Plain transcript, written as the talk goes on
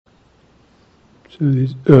So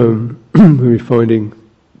these, when we're finding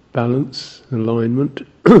balance, alignment,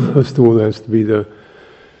 first of all there has to be the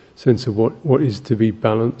sense of what is to be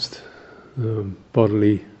balanced,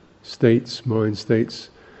 bodily states, mind states,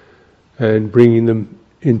 and bringing them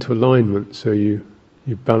into alignment. So you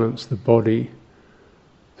balance the body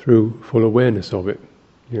through full awareness of it,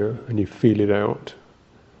 and you feel it out,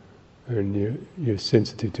 and you're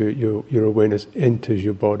sensitive to it. Your awareness enters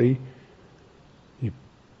your body. You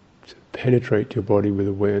penetrate your body with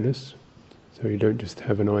awareness, so you don't just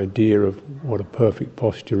have an idea of what a perfect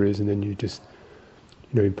posture is, and then you just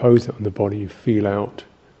impose that on the body. You feel it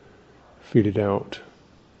out.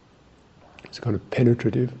 It's kind of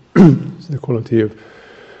penetrative. It's the quality of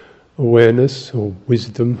awareness or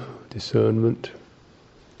wisdom, discernment.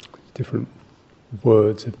 Different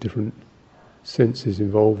words have different senses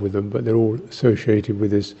involved with them, but they're all associated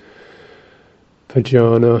with this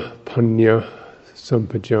pajana, panya,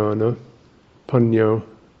 sampajana. Panya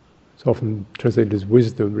is often translated as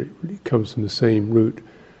wisdom. It comes from the same root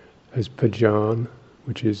as pajan,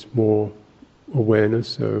 which is more awareness.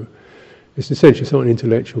 So it's essentially not an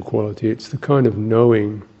intellectual quality. It's the kind of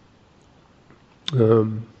knowing,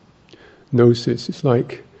 gnosis. It's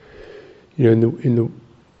like,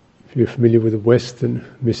 if you're familiar with the Western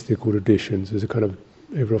mystical traditions, there's a kind of,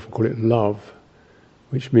 they often call it love,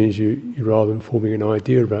 which means you rather than forming an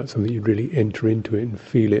idea about something, you really enter into it and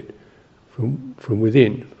feel it from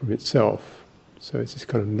within, from itself. So it's this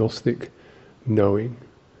kind of Gnostic knowing.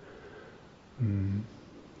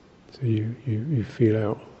 So you feel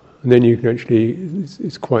out. And then you can actually,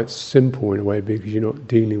 it's quite simple in a way, because you're not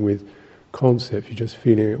dealing with concepts, you're just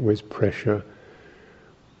feeling it with pressure.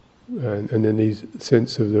 And then the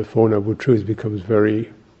sense of the Four Noble Truths becomes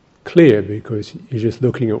very clear, because you're just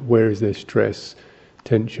looking at where is there stress,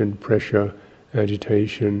 tension, pressure,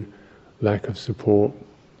 agitation, lack of support,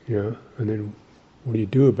 and then what do you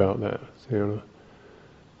do about that? So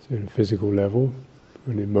on a physical level,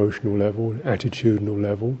 an emotional level, an attitudinal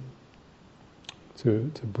level,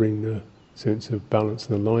 to bring the sense of balance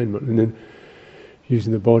and alignment, and then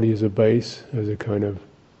using the body as a base, as a kind of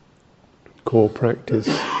core practice,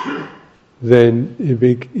 then you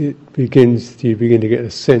begin to get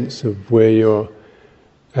a sense of where your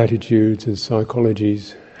attitudes and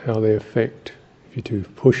psychologies, how they affect. If you're too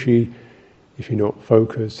pushy, if you're not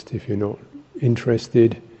focused, if you're not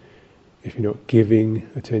interested, if you're not giving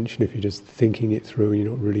attention, if you're just thinking it through, you're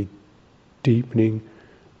not really deepening,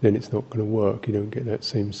 then it's not going to work. You don't get that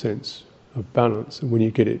same sense of balance. And when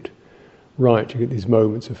you get it right, you get these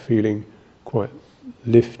moments of feeling quite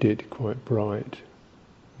lifted, quite bright.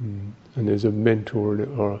 And there's a mental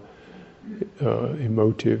or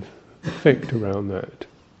emotive effect around that.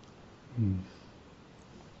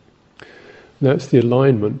 That's the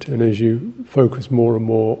alignment, and as you focus more and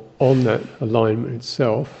more on that alignment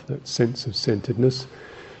itself, that sense of centeredness,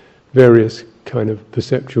 various kind of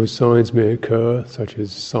perceptual signs may occur, such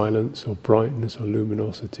as silence or brightness or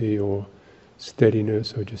luminosity or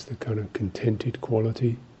steadiness or just a kind of contented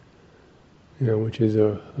quality, which is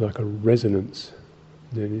like a resonance.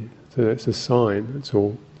 So that's a sign, that's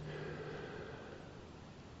all.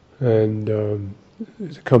 And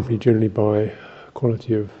it's accompanied generally by a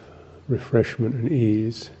quality of refreshment and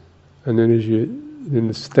ease. And then then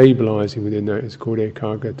the stabilizing within that is called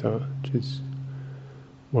ekagata, which is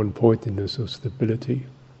one-pointedness or stability.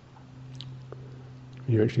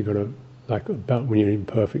 You actually got about when you're in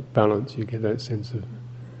perfect balance, you get that sense of,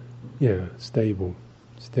 stable,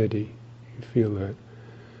 steady. You feel that.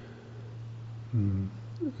 And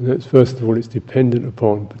that's, first of all, it's dependent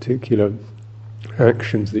upon particular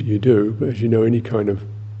actions that you do, but as you know, any kind of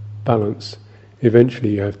balance,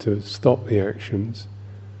 eventually you have to stop the actions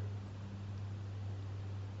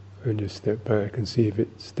and just step back and see if it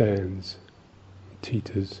stands,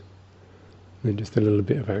 teeters, and then just a little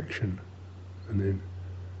bit of action, and then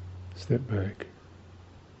step back,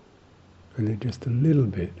 and then just a little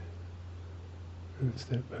bit, and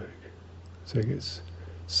step back. So it gets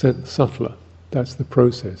subtler. That's the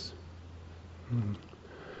process.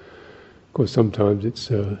 Of course, sometimes it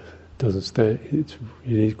doesn't stand.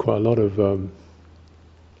 You need quite a lot of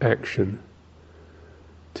action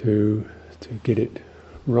to get it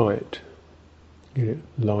right, get it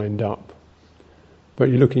lined up. But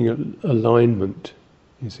you're looking at alignment,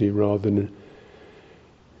 you see, rather than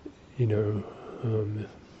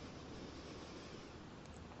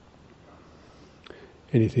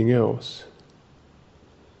anything else.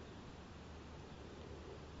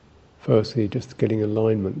 Firstly, just getting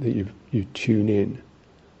alignment, that you tune in.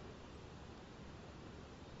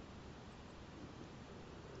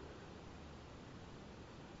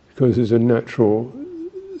 Because there's a natural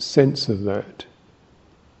sense of that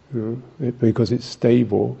because it's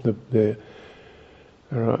stable.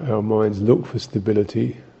 Our minds look for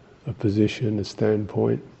stability, a position, a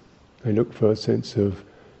standpoint. They look for a sense of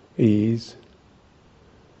ease.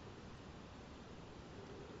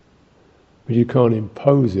 But you can't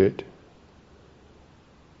impose it.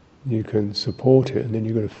 You can support it, and then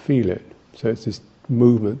you've got to feel it. So it's this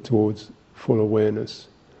movement towards full awareness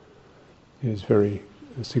is very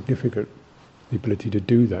significant, the ability to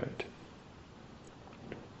do that.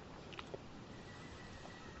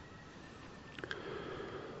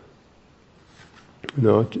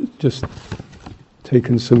 Now, I've just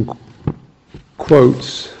taken some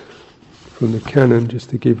quotes from the canon just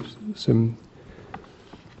to give some,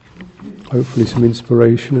 hopefully some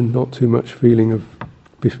inspiration and not too much feeling of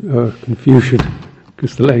confusion,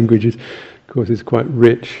 because the language is, of course, is quite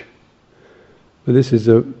rich. But this is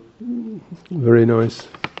a very nice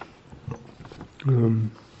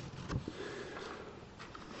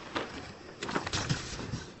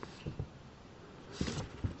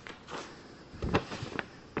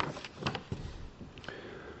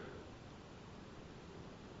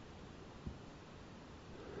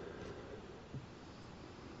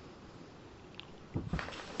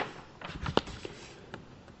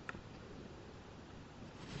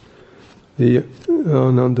the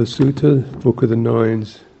Ananda Sutta, Book of the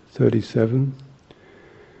Nines, 37,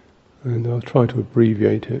 and I'll try to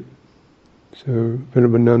abbreviate it. So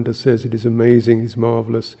Venerable Ananda says, it is amazing, it's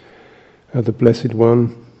marvellous how the Blessed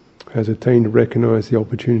One has attained to recognise the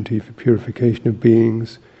opportunity for purification of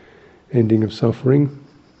beings, ending of suffering,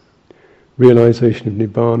 realisation of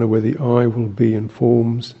Nibbana, where the I will be and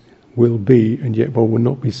forms will be, and yet one will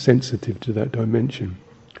not be sensitive to that dimension.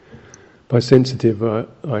 By sensitive,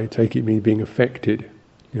 I take it means being affected,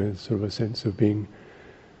 sort of a sense of being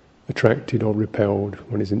attracted or repelled.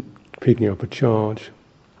 One isn't picking up a charge.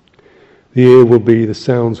 The ear will be, the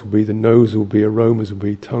sounds will be, the nose will be, aromas will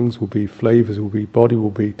be, tongues will be, flavours will be, body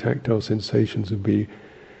will be, tactile sensations will be.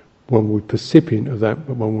 One will be percipient of that,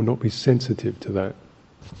 but one will not be sensitive to that.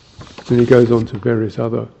 Then he goes on to various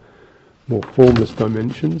other more formless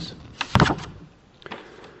dimensions,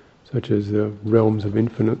 such as the realms of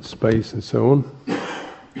infinite space and so on.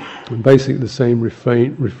 And basically the same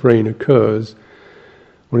refrain occurs.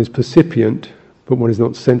 One is percipient, but one is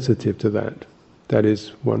not sensitive to that. That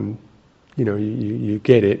is, one, you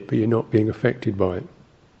get it, but you're not being affected by it.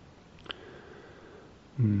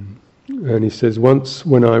 And he says, once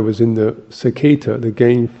when I was in the Sucitto, the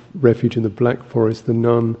game refuge in the Black Forest, the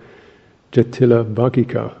nun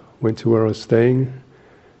Cittaviveka went to where I was staying,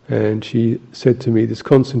 and she said to me, this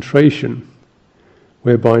concentration,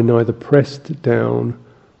 whereby neither pressed down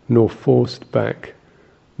nor forced back,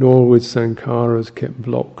 nor with sankharas kept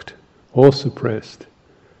blocked or suppressed,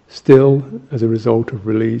 still as a result of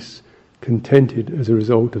release, contented as a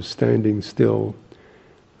result of standing still,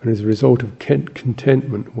 and as a result of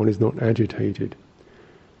contentment one is not agitated.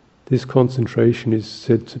 This concentration is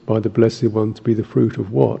said by the Blessed One to be the fruit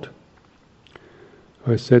of what?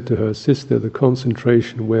 I said to her, Sister, the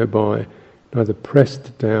concentration whereby neither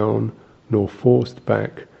pressed down nor forced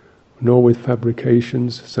back, nor with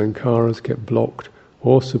fabrications, sankharas kept blocked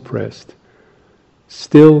or suppressed,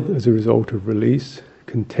 still as a result of release,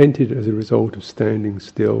 contented as a result of standing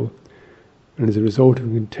still, and as a result of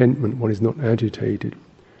contentment one is not agitated.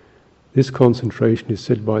 This concentration is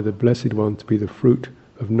said by the Blessed One to be the fruit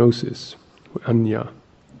of gnosis, anya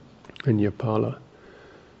pala.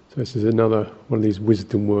 So this is another one of these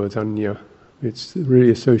wisdom words, anya. It's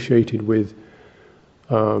really associated with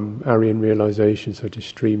Aryan realization, such as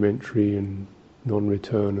stream entry and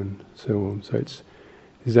non-return and so on. So it's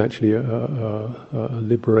actually a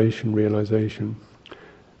liberation realization.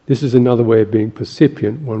 This is another way of being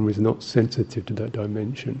percipient. One is not sensitive to that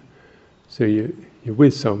dimension. So you're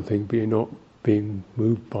with something, but you're not being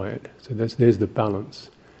moved by it. So there's the balance.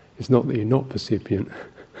 It's not that you're not percipient.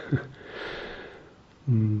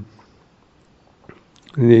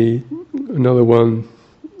 Another one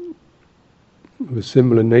of a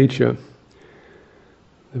similar nature,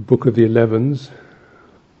 the Book of the Elevens,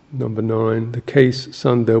 number 9, the case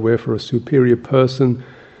sunda, where for a superior person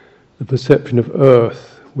the perception of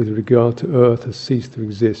earth with regard to earth has ceased to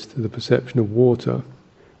exist, the perception of water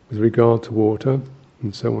with regard to water,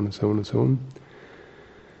 and so on and so on and so on.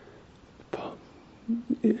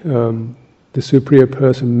 The superior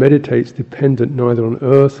person meditates dependent neither on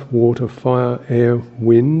earth, water, fire, air,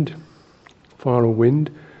 wind, fire or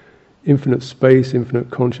wind, infinite space,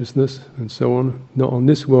 infinite consciousness, and so on, not on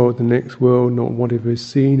this world, the next world, not whatever is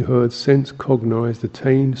seen, heard, sensed, cognized,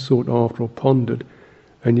 attained, sought after, or pondered,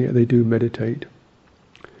 and yet they do meditate.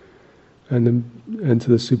 and to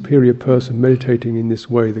the superior person meditating in this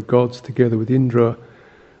way, the gods together with Indra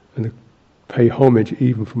and pay homage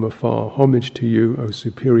even from afar. Homage to you, O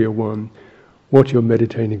superior one. What you're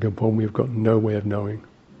meditating upon, we've got no way of knowing.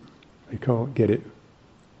 We can't get it.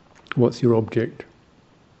 What's your object?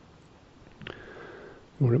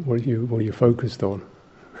 What are you focused on?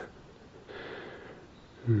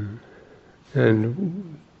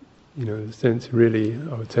 And the sense really,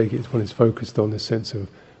 I would take it as one is focused on the sense of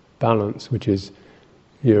balance, which is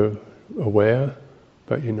you're aware,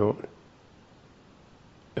 but you're not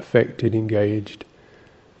affected, engaged.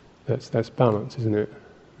 That's balance, isn't it?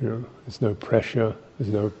 There's no pressure,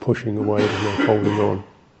 there's no pushing away, there's no holding on.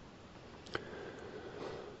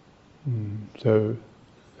 So,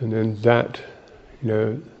 and then that's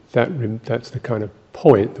the kind of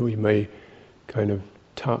point that we may kind of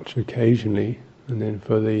touch occasionally, and then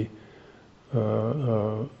for the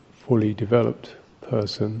fully developed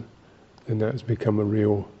person, then that's become a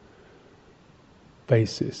real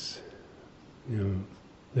basis.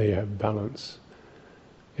 They have balance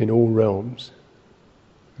in all realms,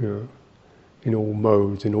 in all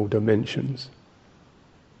modes, in all dimensions.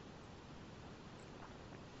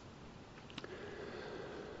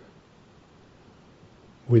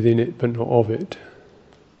 Within it, but not of it.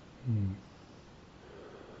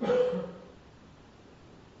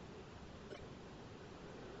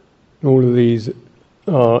 All of these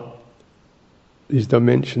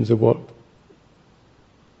dimensions of what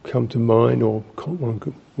come to mind, or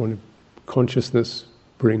one consciousness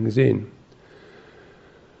brings in.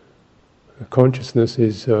 Consciousness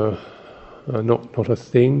is not a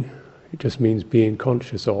thing. It just means being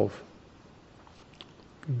conscious of.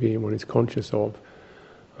 Being what is conscious of.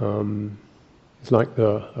 It's like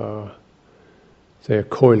say a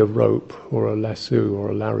coil of rope or a lasso or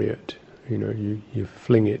a lariat. You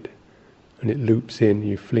fling it and it loops in.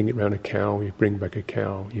 You fling it around a cow, you bring back a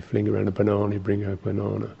cow. You fling it around a banana, you bring a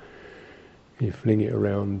banana. You fling it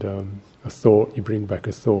around a thought, you bring back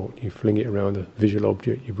a thought. You fling it around a visual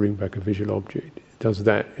object, you bring back a visual object. It does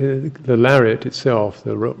that. The lariat itself,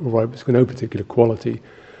 the rope, it's got no particular quality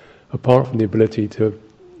apart from the ability to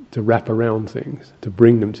wrap around things, to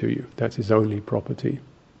bring them to you. That's its only property.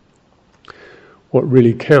 What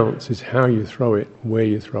really counts is how you throw it, where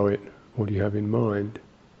you throw it, what do you have in mind.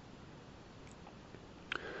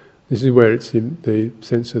 This is where it's in the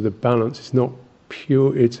sense of the balance. It's not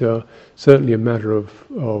pure. It's certainly a matter of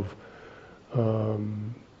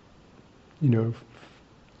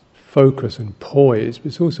focus and poise, but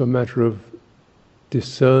it's also a matter of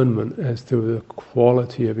discernment as to the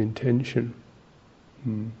quality of intention.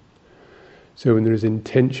 So when there is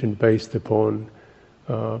intention based upon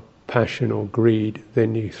passion or greed,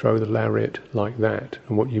 then you throw the lariat like that,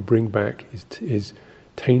 and what you bring back is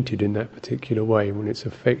tainted in that particular way. When it's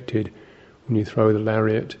affected, when you throw the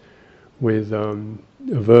lariat with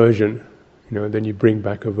aversion, then you bring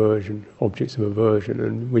back aversion, objects of aversion,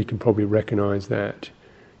 and we can probably recognize that.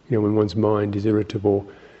 When one's mind is irritable,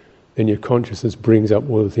 then your consciousness brings up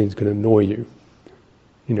all the things that can annoy you.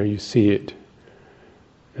 You see it,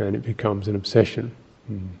 and it becomes an obsession.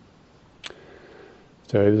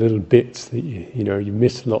 So little bits that you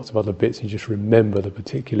miss lots of other bits. You just remember the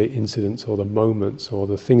particular incidents or the moments or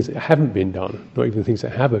the things that haven't been done, not even the things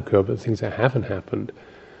that have occurred, but the things that haven't happened.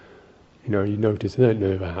 You notice that it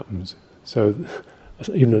never happens. So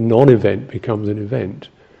even a non-event becomes an event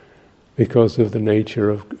because of the nature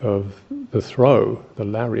of the throw. The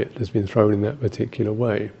lariat has been thrown in that particular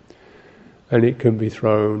way, and it can be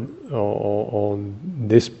thrown on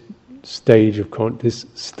this stage of this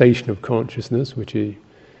station of consciousness, which is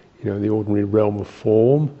the ordinary realm of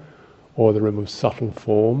form, or the realm of subtle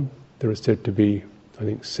form. There are said to be, I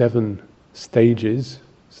think, 7 stages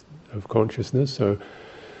of consciousness. So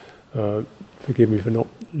forgive me for not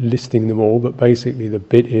listing them all, but basically the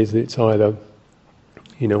bit is that it's either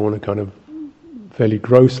on a kind of fairly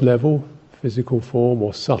gross level, physical form,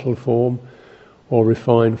 or subtle form, or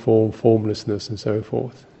refined form, formlessness, and so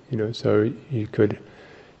forth. So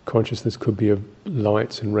consciousness could be of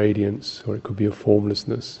lights and radiance, or it could be of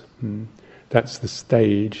formlessness. That's the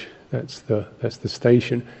stage. That's the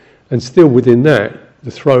station. And still within that,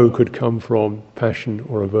 the throw could come from passion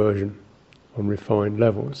or aversion on refined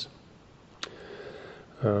levels.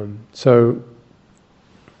 So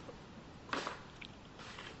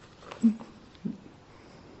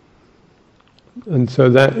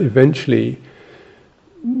that eventually,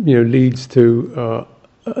 leads to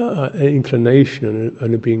an inclination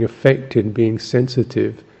and being affected and being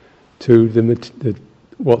sensitive to the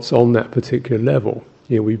what's on that particular level.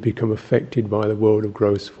 We become affected by the world of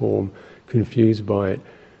gross form, confused by it,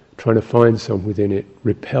 trying to find some within it,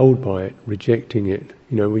 repelled by it, rejecting it.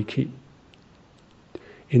 We keep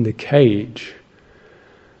in the cage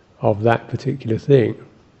of that particular thing.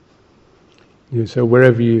 So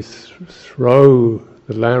wherever you throw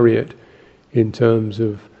the lariat in terms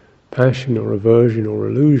of passion or aversion or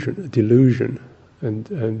delusion, and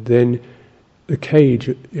then the cage,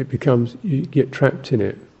 it becomes, you get trapped in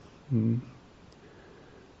it.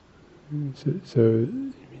 So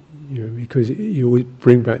because you always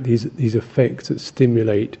bring back these effects that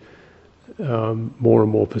stimulate more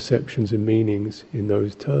and more perceptions and meanings in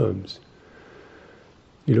those terms.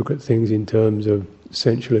 You look at things in terms of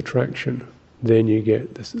sensual attraction, then you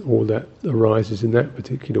get all that arises in that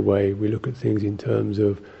particular way. We look at things in terms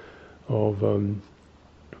of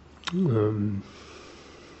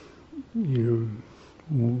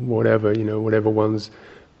whatever one's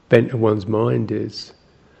bent of one's mind is,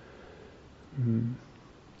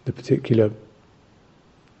 the particular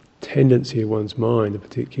tendency of one's mind, the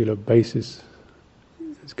particular basis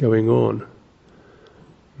that's going on.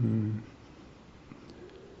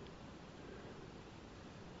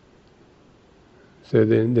 So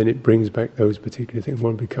then it brings back those particular things.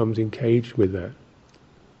 One becomes engaged with that.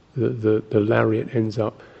 The lariat ends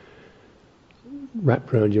up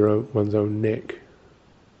wrapped around one's own neck.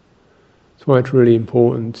 That's why it's really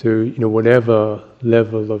important to, whatever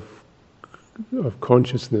level of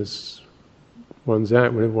consciousness one's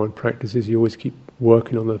at, whenever one practices, you always keep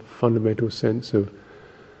working on the fundamental sense of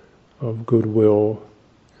goodwill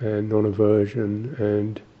and non-aversion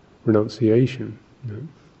and renunciation.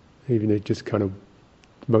 Even at just kind of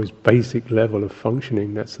most basic level of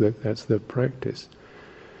functioning, that's the practice.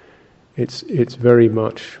 It's very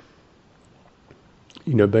much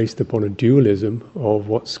based upon a dualism of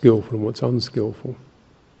what's skillful and what's unskillful.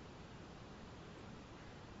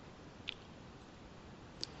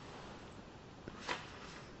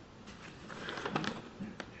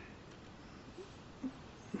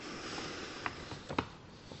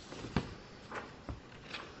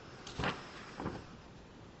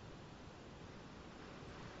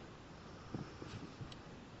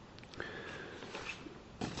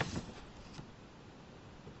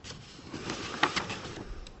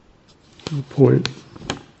 Point.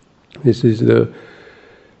 This is the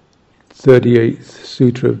 38th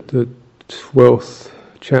sutra of the 12th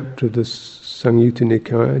chapter of the Samyutta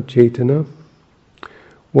Nikaya, Cetana.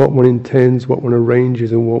 What one intends, what one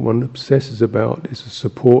arranges, and what one obsesses about is a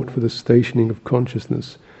support for the stationing of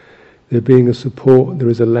consciousness. There being a support, there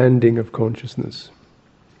is a landing of consciousness.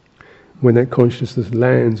 When that consciousness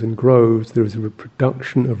lands and grows, there is a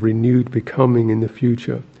production of renewed becoming in the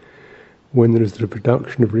future. When there is the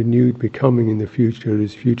production of renewed becoming in the future, there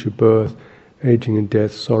is future birth, aging and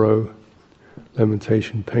death, sorrow,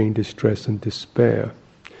 lamentation, pain, distress and despair.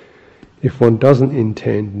 If one doesn't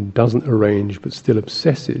intend and doesn't arrange but still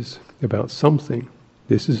obsesses about something,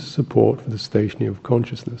 this is a support for the stationing of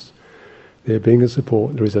consciousness. There being a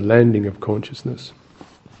support, there is a landing of consciousness.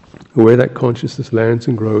 Where that consciousness lands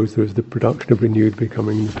and grows, there is the production of renewed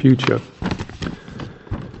becoming in the future,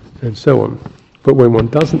 and so on. But when one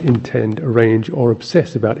doesn't intend, arrange or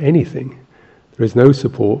obsess about anything, there is no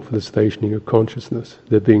support for the stationing of consciousness.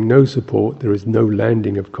 There being no support, there is no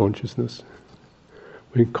landing of consciousness.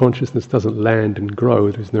 When consciousness doesn't land and grow,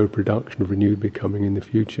 there is no production of renewed becoming in the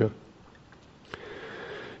future.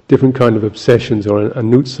 Different kind of obsessions or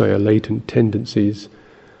anutsaya, latent tendencies,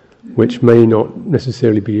 which may not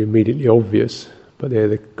necessarily be immediately obvious, but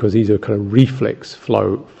because these are kind of reflex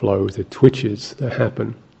flows, they're twitches that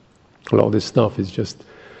happen. A lot of this stuff is just,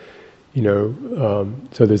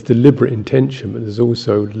 so there's deliberate intention, but there's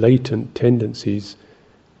also latent tendencies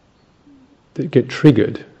that get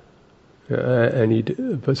triggered.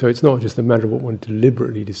 So it's not just a matter of what one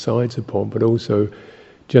deliberately decides upon, but also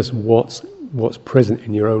just what's present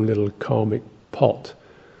in your own little karmic pot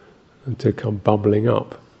to come bubbling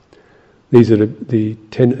up. These are the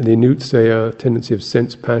anutsaya, tendency of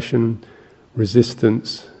sense passion,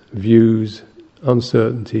 resistance, views,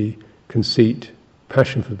 uncertainty, conceit,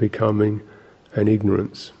 passion for becoming, and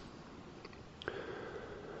ignorance.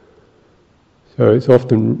 So it's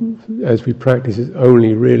often, as we practice, it's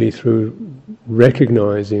only really through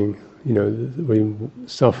recognizing, the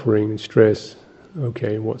suffering and stress,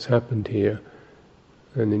 okay, what's happened here,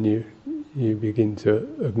 and then you begin to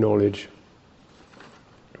acknowledge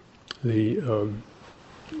the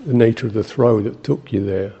nature of the throw that took you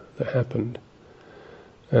there, that happened.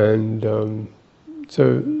 And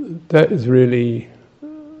so that is really,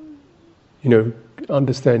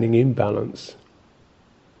 understanding imbalance.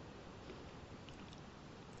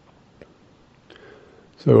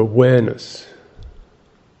 So awareness.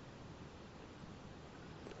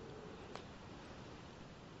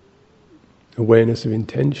 awareness of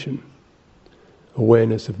intention,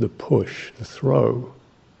 awareness of the push, the throw,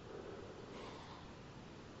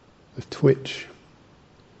 the twitch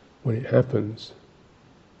when it happens.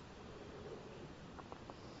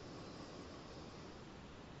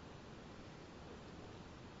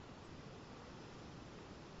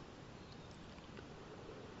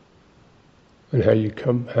 And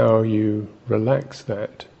how you relax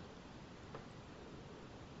that.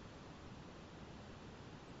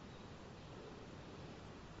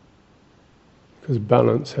 Because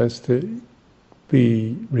balance has to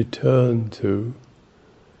be returned to.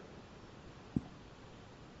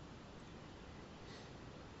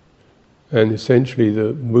 And essentially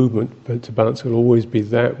the movement to balance will always be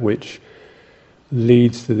that which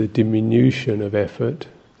leads to the diminution of effort,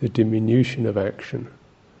 the diminution of action,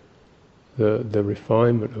 the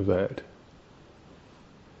refinement of that.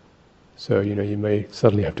 So, you may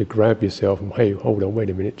suddenly have to grab yourself and, hey, hold on, wait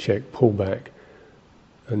a minute, check, pull back.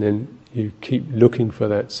 And then you keep looking for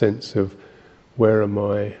that sense of, where am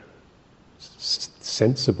I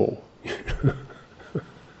sensible?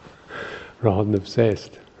 Rather than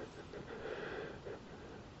obsessed.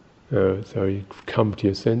 So you come to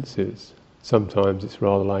your senses. Sometimes it's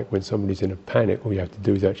rather like when somebody's in a panic, all you have to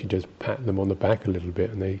do is actually just pat them on the back a little bit,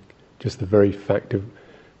 and just the very fact of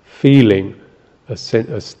feeling a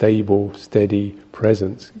stable, steady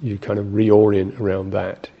presence, you kind of reorient around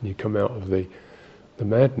that, and you come out of the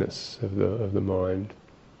madness of the mind.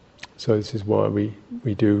 So this is why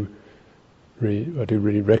I do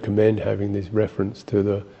really recommend having this reference to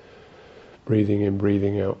the breathing in,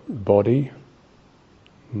 breathing out body,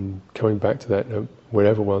 and coming back to that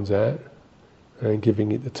wherever one's at, and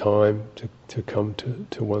giving it the time to come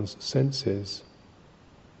to one's senses.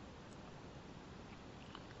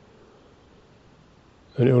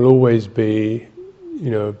 And it will always be,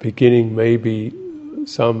 beginning maybe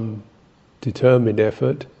some determined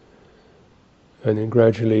effort, and then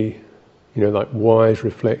gradually, like wise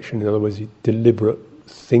reflection, in other words, deliberate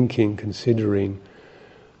thinking, considering,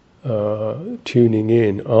 tuning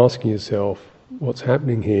in, asking yourself, what's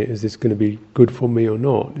happening here? Is this going to be good for me or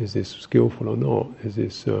not? Is this skillful or not? Is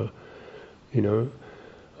this,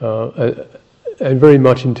 and very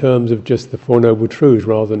much in terms of just the Four Noble Truths,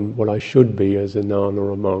 rather than what I should be as a nun or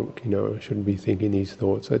a monk. I shouldn't be thinking these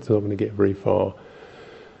thoughts. That's not going to get very far.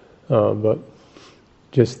 But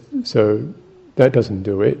just so that doesn't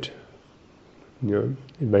do it. It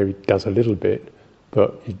maybe does a little bit,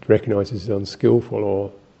 but it recognises it's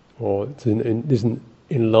unskillful or it isn't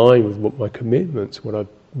in line with what my commitments, what I've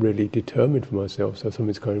really determined for myself. So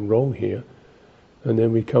something's going wrong here, and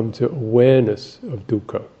then we come to awareness of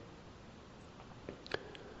dukkha.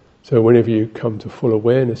 So whenever you come to full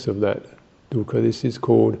awareness of that dukkha, this is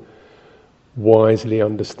called wisely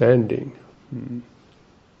understanding.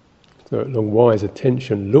 So long wise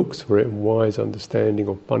attention looks for it, and wise understanding,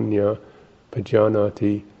 or panya,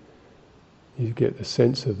 pajanati, you get the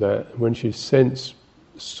sense of that. Once you sense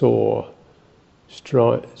sore,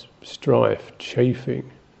 strife,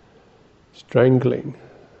 chafing, strangling,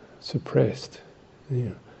 suppressed,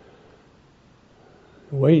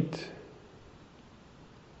 wait.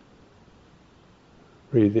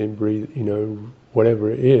 Breathe in, breathe,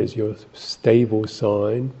 whatever it is, your stable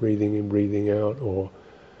sign, breathing in, breathing out, or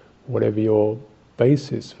whatever your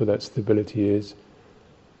basis for that stability is,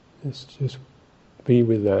 let's just be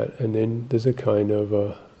with that. And then there's a kind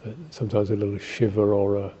of sometimes a little shiver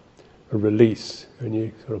or a release, and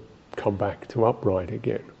you sort of come back to upright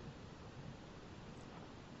again.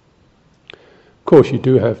 Of course, you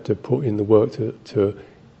do have to put in the work to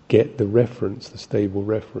get the reference, the stable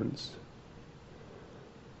reference.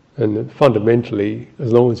 And fundamentally,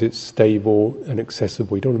 as long as it's stable and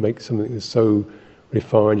accessible, you don't want to make something that's so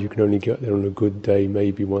refined you can only get there on a good day,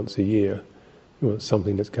 maybe once a year. You want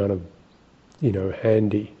something that's kind of,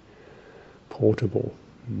 handy, portable.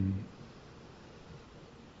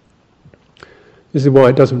 This is why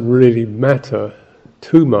it doesn't really matter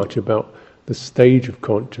too much about the stage of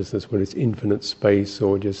consciousness, whether it's infinite space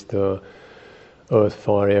or just earth,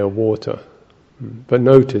 fire, air, water. But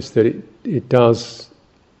notice that it does,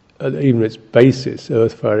 even its basis,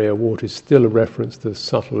 earth, fire, air, water, is still a reference to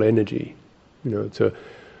subtle energy. To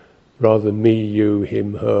rather than me, you,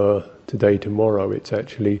 him, her, today, tomorrow, it's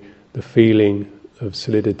actually the feeling of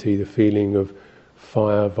solidity, the feeling of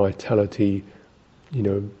fire, vitality,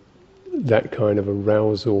 that kind of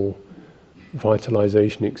arousal,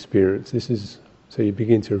 vitalization experience. This is, so you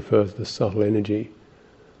begin to refer to the subtle energy.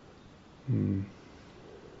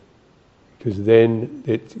 Because then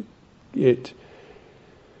it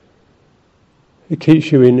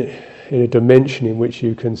keeps you in a dimension in which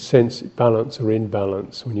you can sense balance or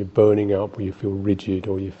imbalance, when you're burning up, or you feel rigid,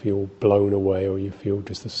 or you feel blown away, or you feel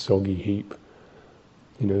just a soggy heap.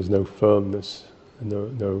 There's no firmness,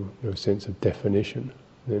 no sense of definition.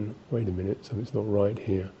 Then, wait a minute, something's not right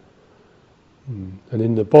here. And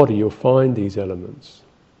in the body you'll find these elements.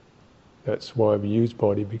 That's why we use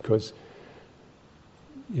body, because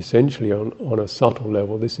essentially on a subtle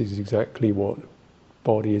level this is exactly what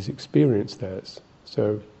body is experienced as.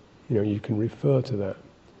 So, you can refer to that.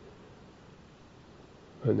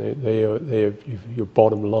 And they are your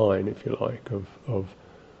bottom line, if you like, of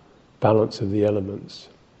balance of the elements.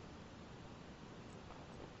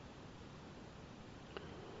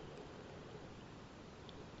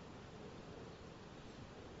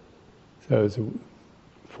 So there's a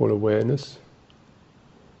full awareness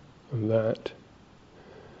of that.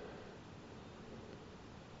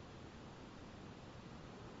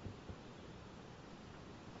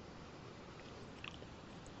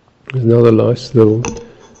 There's another nice little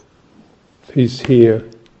piece here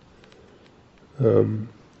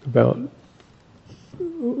about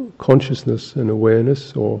consciousness and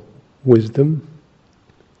awareness, or wisdom.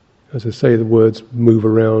 As I say, the words move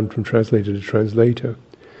around from translator to translator.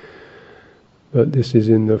 But this is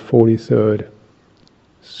in the 43rd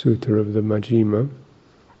Sutta of the Majjhima.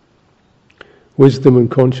 Wisdom and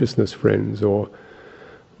consciousness, friends, or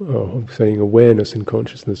I'm saying awareness and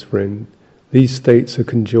consciousness, friend. These states are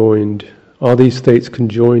conjoined. Are these states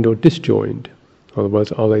conjoined or disjoined?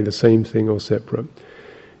 Otherwise, are they the same thing or separate?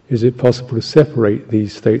 Is it possible to separate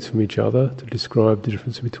these states from each other to describe the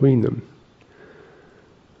difference between them?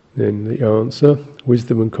 Then the answer,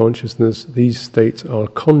 wisdom and consciousness, these states are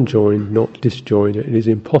conjoined, not disjoined. It is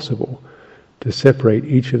impossible to separate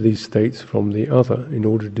each of these states from the other in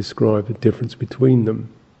order to describe the difference between them.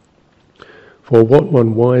 For what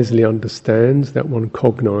one wisely understands, that one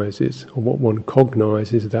cognizes, or what one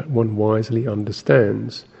cognizes, that one wisely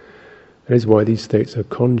understands. That is why these states are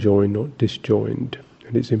conjoined, not disjoined.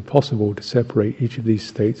 And it's impossible to separate each of these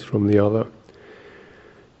states from the other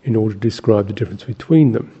in order to describe the difference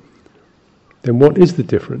between them. Then what is the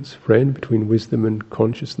difference, friend, between wisdom and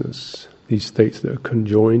consciousness, these states that are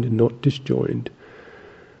conjoined and not disjoined?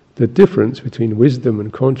 The difference between wisdom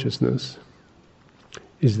and consciousness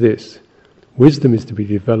is this: wisdom is to be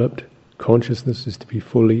developed, consciousness is to be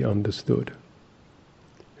fully understood.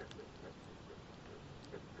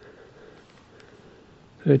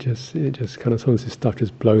 It just kind of, some of this stuff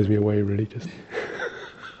just blows me away, really. Just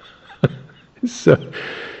it's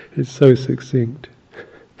so succinct.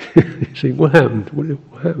 You think, what happened?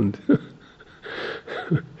 What happened?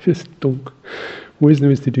 Just donk.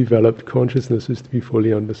 Wisdom is to be developed, consciousness is to be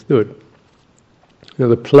fully understood. Now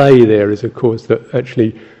the play there is, of course, that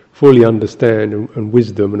actually fully understand and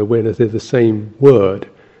wisdom and awareness, they're the same word.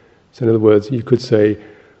 So in other words, you could say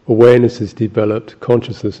awareness is developed,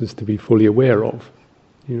 consciousness is to be fully aware of.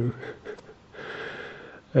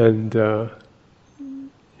 And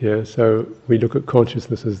so we look at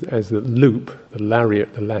consciousness as the loop, the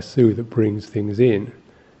lariat, the lasso that brings things in.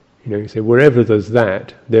 You say wherever there's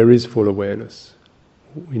that, there is full awareness.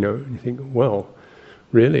 And you think, well,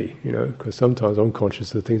 really? Because sometimes I'm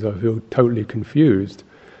conscious of things I feel totally confused,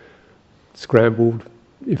 scrambled,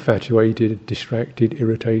 infatuated, distracted,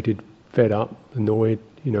 irritated, fed up, annoyed,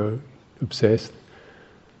 obsessed.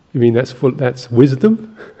 You mean that's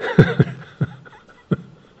wisdom?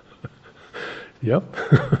 Yep.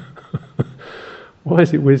 Why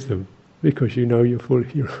is it wisdom? Because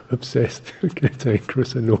you're obsessed,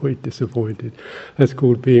 cantankerous, annoyed, disappointed. That's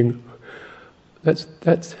called being.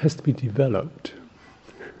 That has to be developed.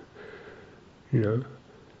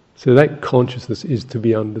 So that consciousness is to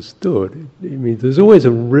be understood. It means there's always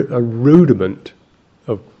a rudiment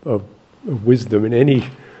of wisdom in any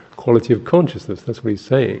quality of consciousness. That's what he's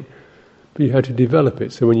saying. But you have to develop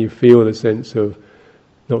it. So when you feel the sense of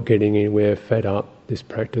not getting anywhere, fed up, this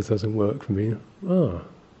practice doesn't work for me,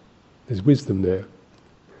 there's wisdom there,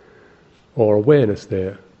 or awareness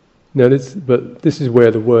there. Now, but this is where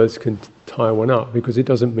the words can tie one up, because it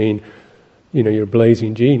doesn't mean, you're a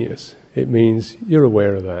blazing genius. It means you're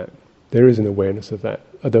aware of that. There is an awareness of that.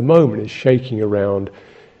 At the moment, it's shaking around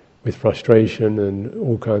with frustration and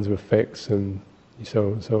all kinds of effects and so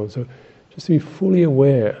on and so on. So just to be fully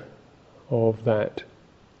aware of that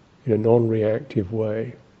in a non-reactive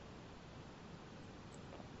way.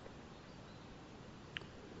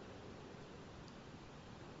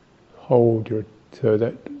 So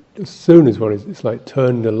that as soon as it's like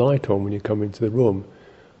turning the light on when you come into the room.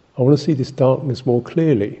 I want to see this darkness more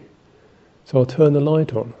clearly, so I'll turn the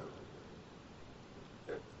light on.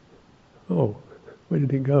 Oh, where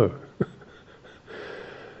did it go?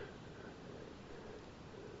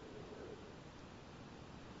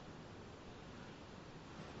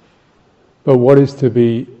 But what he's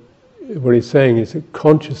saying is that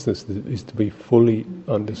consciousness is to be fully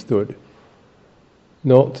understood.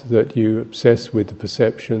 Not that you obsess with the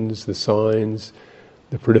perceptions, the signs,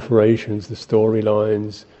 the proliferations, the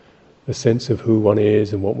storylines, the sense of who one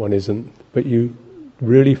is and what one isn't, but you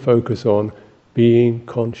really focus on being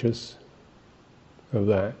conscious of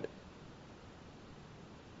that.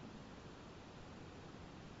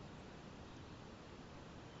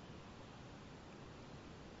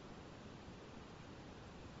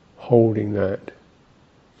 Holding that,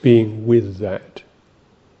 being with that.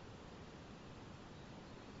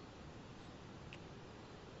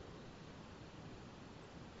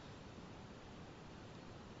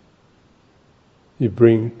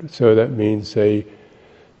 So that means, say,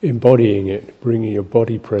 embodying it, bringing your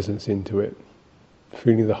body presence into it,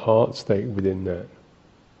 feeling the heart state within that.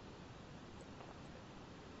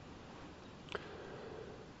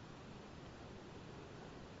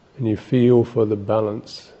 And you feel for the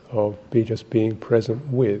balance of just being present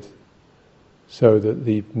with, so that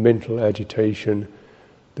the mental agitation,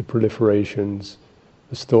 the proliferations,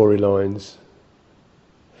 the storylines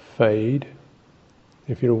fade.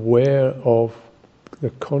 If you're aware of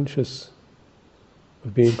being conscious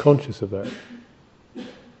of that.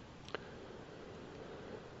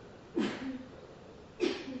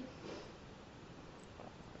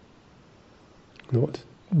 Not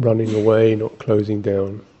running away, not closing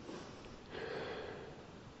down.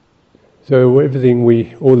 So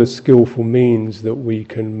all the skillful means that we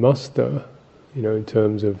can muster, in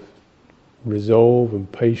terms of resolve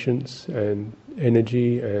and patience and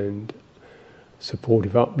energy and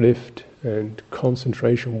supportive uplift and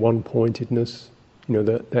concentration, one-pointedness,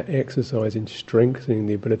 that exercise in strengthening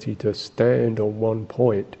the ability to stand on one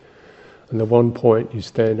point. And the one point you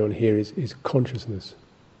stand on here is consciousness.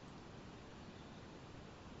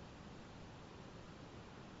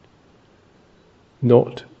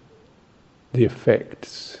 Not the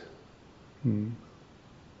effects.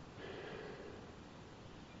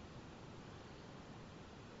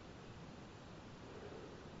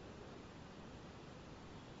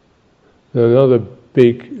 Another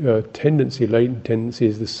big latent tendency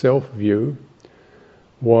is the self-view.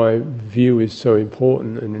 Why view is so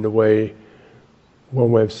important, and in a way,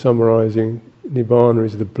 one way of summarizing Nibbana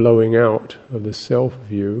is the blowing out of the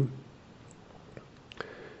self-view,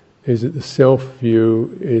 is that the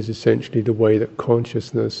self-view is essentially the way that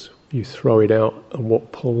consciousness, you throw it out, and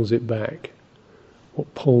what pulls it back,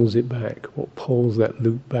 what pulls that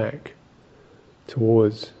loop back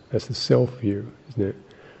towards, that's the self-view, isn't it?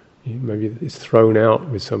 Maybe it's thrown out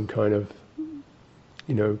with some kind of,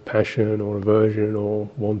 passion or aversion or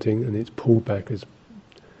wanting, and it's pulled back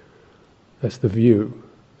that's the view.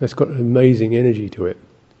 That's got an amazing energy to it.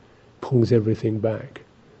 Pulls everything back.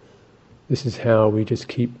 This is how we just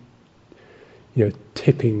keep,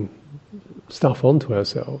 tipping stuff onto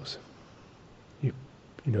ourselves.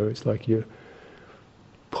 It's like you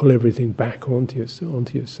pull everything back onto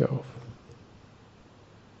yourself.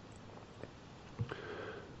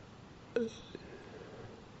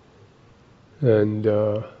 And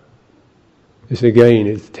this again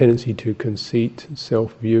is the tendency to conceit,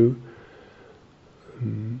 self-view.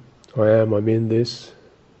 I'm in this.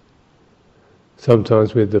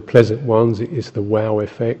 Sometimes with the pleasant ones, it's the wow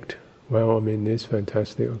effect. Wow, I'm in this,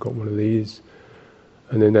 fantastic, I've got one of these.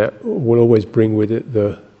 And then that will always bring with it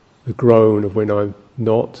the groan of when I'm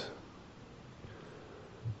not.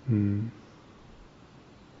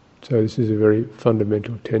 So this is a very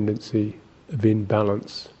fundamental tendency of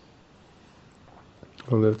imbalance.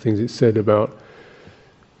 One of the things it's said about,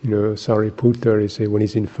 Sariputta is when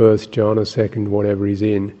he's in first jhana, second, whatever he's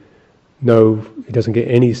in, he doesn't get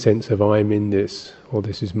any sense of I'm in this or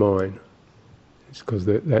this is mine. It's because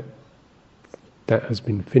that has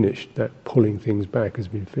been finished, that pulling things back has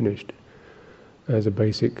been finished as a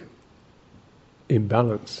basic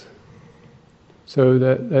imbalance. So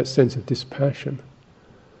that sense of dispassion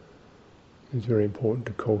is very important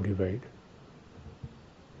to cultivate.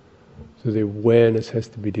 So the awareness has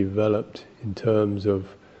to be developed in terms of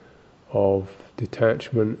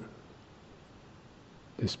detachment,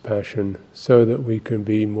 dispassion, so that we can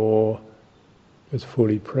be more as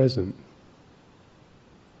fully present,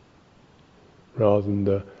 rather than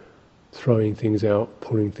the throwing things out,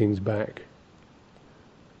 pulling things back.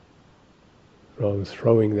 Rather than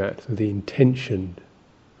throwing that, so the intention.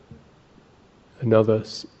 Another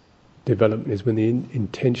development is when the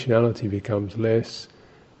intentionality becomes less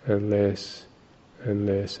and less and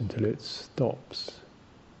less until it stops.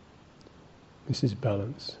 This is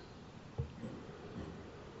balance.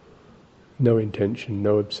 No intention,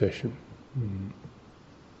 no obsession.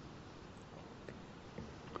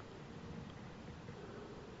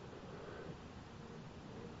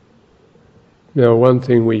 Now, one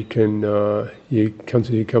thing we can you come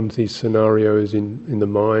to these scenarios in the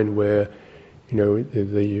mind where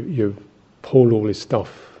you pull all this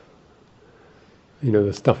stuff,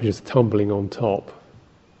 the stuff is just tumbling on top.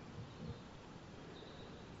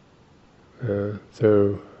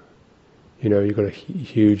 So you've got a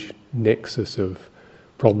huge nexus of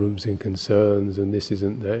problems and concerns, and this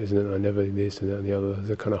isn't that, isn't it? I never this and that and the other.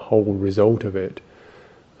 There's a kind of whole result of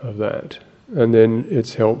that. And then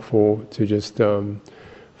it's helpful to just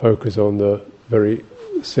focus on the very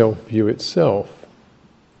self-view itself.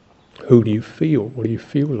 Who do you feel? What do you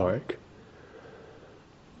feel like?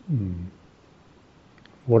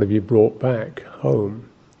 What have you brought back home?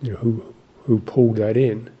 Who pulled that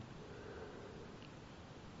in?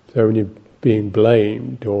 So when you're being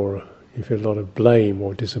blamed, or you feel a lot of blame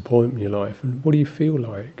or disappointment in your life, and what do you feel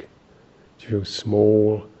like? Do you feel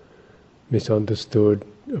small, misunderstood,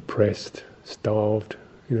 oppressed, starved?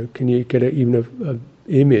 Can you get even an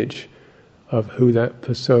image of who that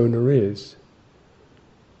persona is?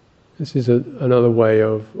 This is another way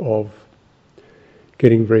of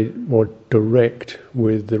getting very more direct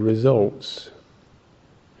with the results.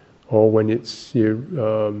 Or when it's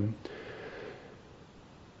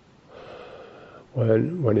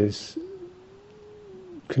when is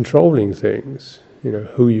controlling things,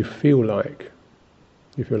 who you feel like.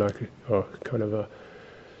 You feel like kind of a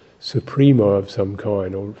supremo of some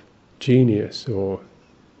kind, or genius, or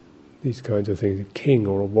these kinds of things, a king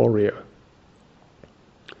or a warrior.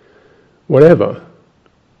 Whatever.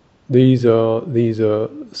 These are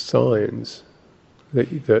signs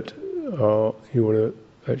that you want to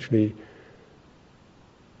actually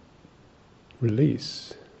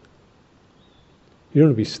release. You don't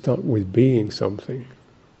want to be stuck with being something.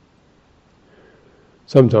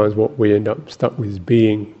 Sometimes what we end up stuck with is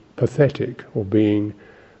being pathetic, or being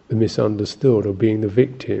the misunderstood, or being the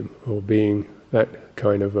victim, or being that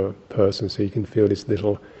kind of a person. So you can feel this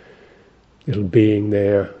little being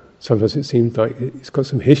there. Sometimes it seems like it's got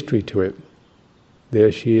some history to it.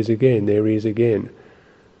 There she is again, there he is again.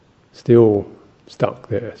 Still stuck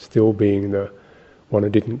there, still being the one who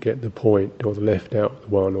didn't get the point, or the left out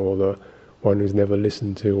one, or the one who's never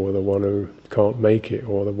listened to, or the one who can't make it,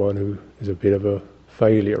 or the one who is a bit of a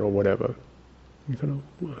failure, or whatever. You kind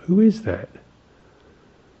of, who is that?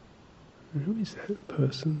 Who is that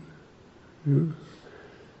person?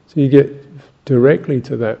 So you get directly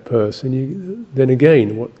to that person. Then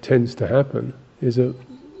again, what tends to happen is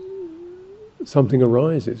something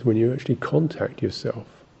arises when you actually contact yourself.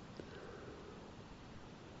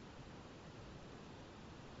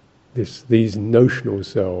 These notional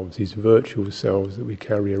selves, these virtual selves that we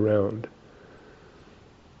carry around.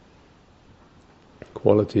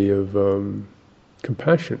 Quality of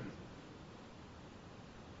compassion.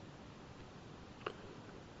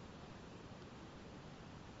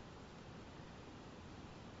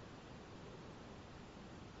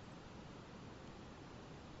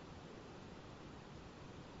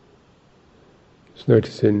 Just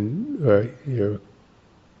noticing,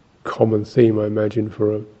 common theme, I imagine,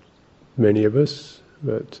 for many of us,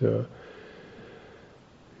 that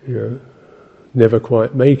never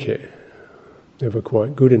quite make it, never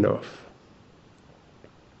quite good enough.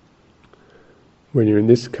 When you're in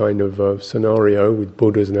this kind of scenario with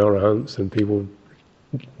Buddhas and Arahants and people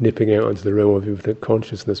nipping out into the realm of infinite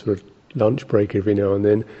consciousness for a lunch break every now and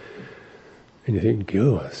then, and you think,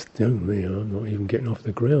 God, stone me, I'm not even getting off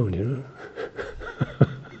the ground,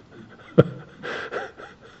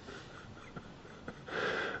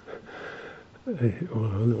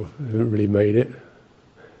 Well, I haven't really made it.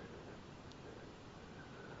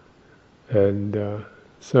 And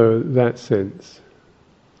so that sense.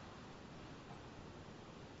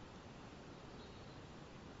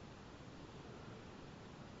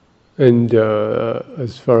 And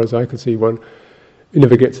as far as I can see, you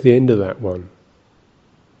never get to the end of that one,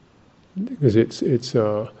 because it's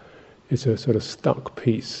a sort of stuck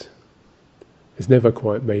piece. It's never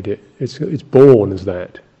quite made it. It's born as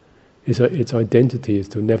that. Its identity is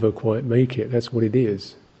to never quite make it. That's what it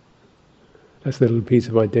is. That's the little piece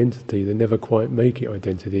of identity, the never quite make it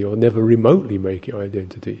identity, or never remotely make it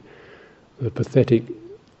identity. The pathetic,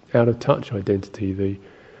 out of touch identity, the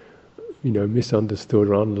misunderstood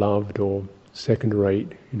or unloved or second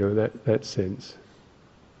rate, that sense.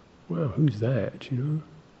 Wow, who's that?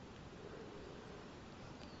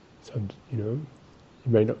 So, you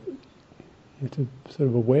may not. You're sort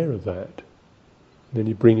of aware of that. Then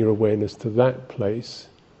you bring your awareness to that place.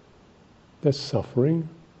 That's suffering.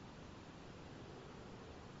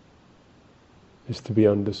 Is to be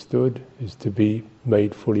understood, is to be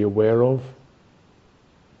made fully aware of.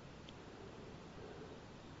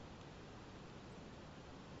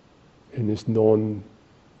 in this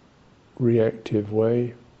non-reactive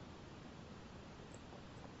way.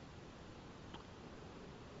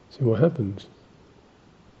 See what happens.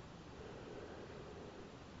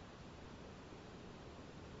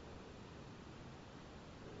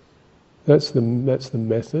 That's the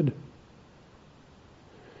method.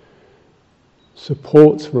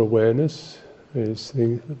 Supports for awareness is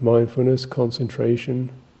mindfulness,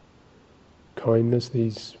 concentration, kindness,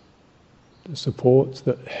 these supports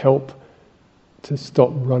that help to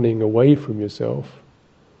stop running away from yourself,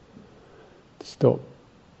 to stop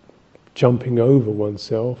jumping over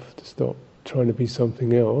oneself, to stop trying to be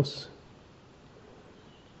something else,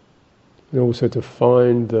 and also to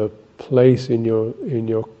find the place in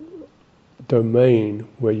your domain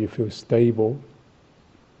where you feel stable.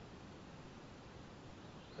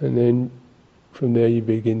 And then from there you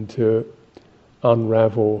begin to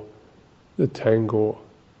unravel the tangle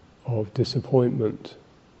of disappointment,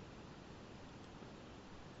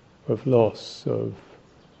 of loss, of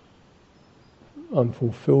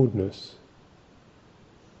unfulfilledness.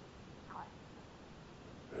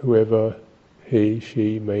 Whoever he,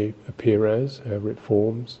 she may appear as, however it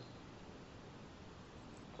forms.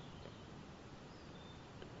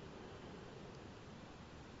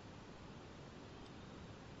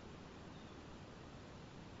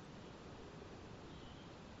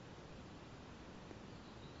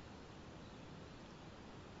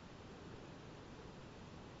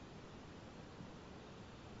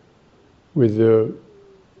 With the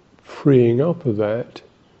freeing up of that,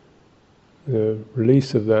 the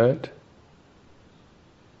release of that,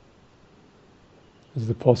 there's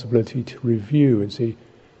the possibility to review and see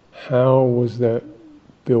how was that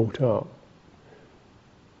built up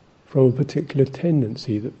from a particular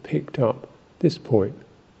tendency that picked up this point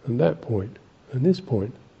and that point and this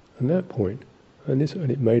point and that point and this, and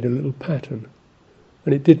it made a little pattern,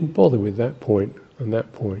 and it didn't bother with that point and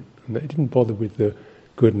that point, and it didn't bother with the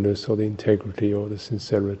goodness or the integrity or the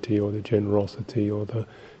sincerity or the generosity or the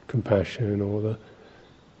compassion or the...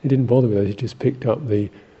 It didn't bother with that. It just picked up the,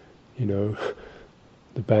 the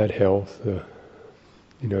bad health, the,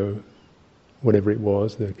 whatever it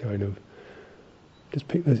was, the kind of... Just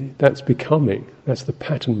pick that's becoming. That's the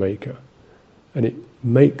pattern maker, and it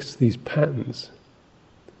makes these patterns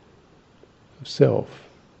of self.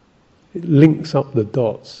 It links up the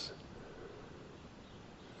dots,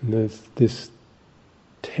 and there's this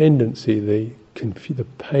tendency, the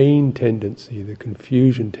pain tendency, the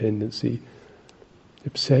confusion tendency,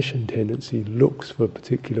 obsession tendency looks for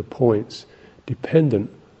particular points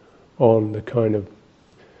dependent on the kind of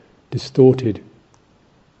distorted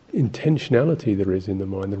intentionality there is in the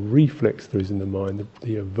mind, the reflex there is in the mind,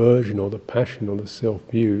 the aversion or the passion or the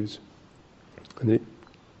self-views. And it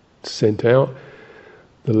sent out,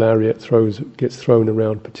 the lariat gets thrown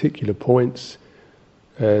around particular points,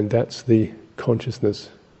 and that's the consciousness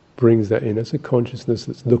brings that in. It's a consciousness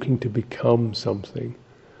that's looking to become something.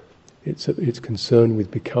 It's concerned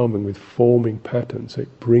with becoming, with forming patterns. So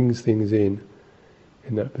it brings things in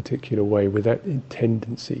that particular way, with that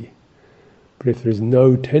tendency. But if there is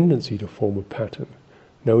no tendency to form a pattern,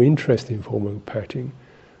 no interest in forming a pattern,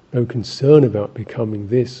 no concern about becoming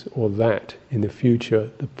this or that in the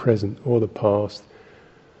future, the present or the past,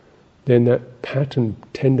 then that pattern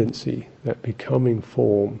tendency, that becoming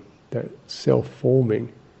form, that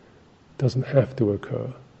self-forming, doesn't have to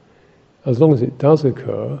occur. As long as it does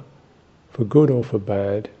occur, for good or for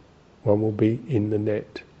bad, one will be in the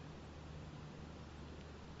net.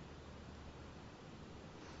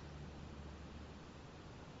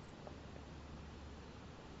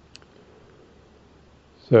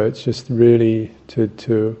 So it's just really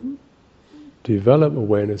to develop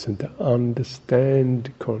awareness and to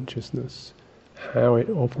understand consciousness, how it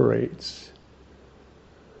operates,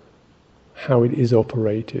 how it is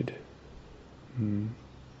operated.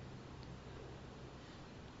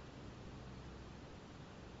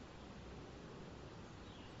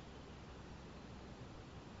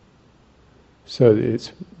 So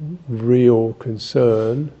its real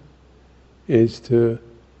concern is to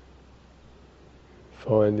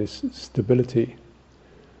find this stability,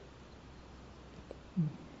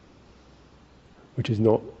 which is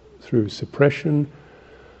not through suppression,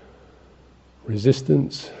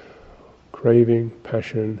 resistance, craving,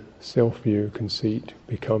 passion, self-view, conceit,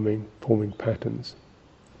 becoming, forming patterns.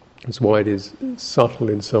 That's why it is subtle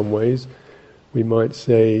in some ways. We might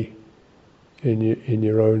say in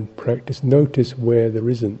your own practice, notice where there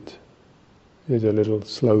isn't. There's a little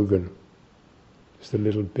slogan, just a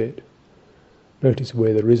little bit. Notice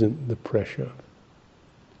where there isn't the pressure.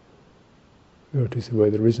 Notice where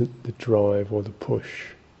there isn't the drive or the push.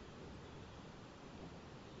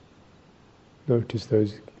 Notice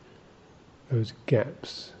those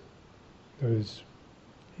gaps.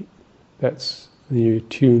 That's you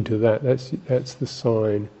tune to that. That's the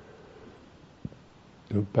sign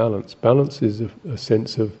of balance. Balance is a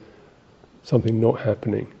sense of something not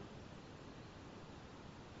happening.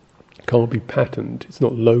 It can't be patterned. It's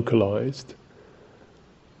not localized.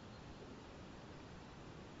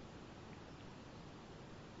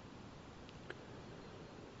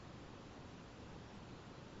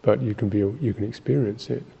 But you can experience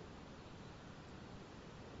it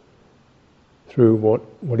through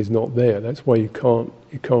what is not there. That's why it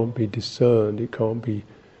can't be discerned, it can't be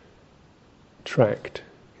tracked,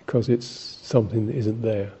 because it's something that isn't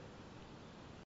there.